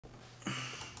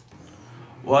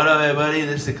What up, everybody?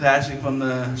 This is a classic from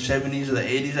the 70s or the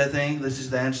 80s, I think. This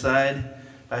is Landslide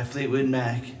by Fleetwood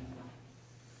Mac.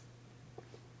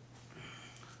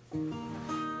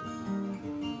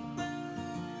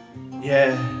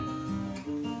 Yeah.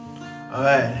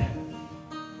 Alright.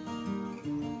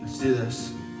 Let's do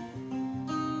this.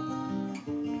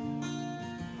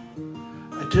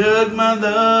 I took my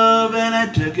love and I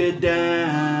took it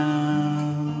down.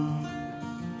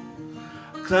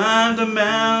 Climbed a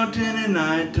mountain and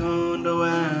I turned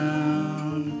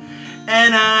around,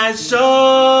 and I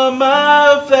saw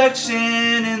my reflection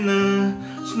in the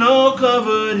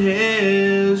snow-covered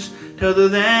hills till the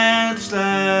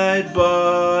landslide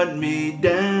brought me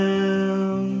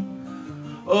down.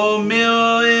 Oh,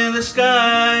 mirror in the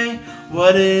sky,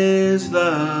 what is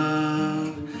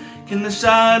love? Can the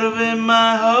sight of in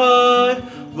my heart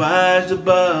rise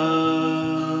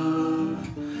above?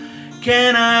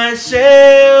 Can I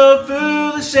sail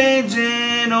through the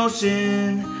changing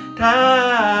ocean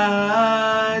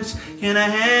tides? Can I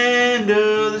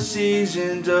handle the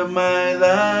seasons of my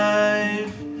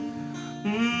life?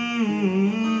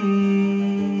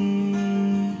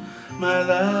 My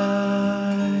life.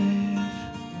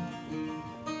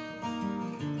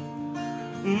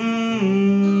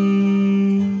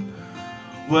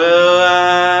 Well,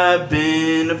 I've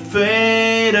been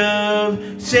afraid of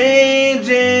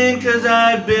changing, 'cause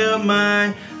I built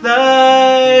my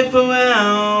life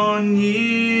around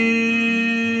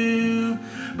you.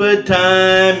 But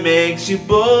time makes you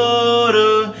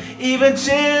bolder, even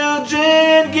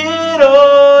children get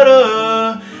older.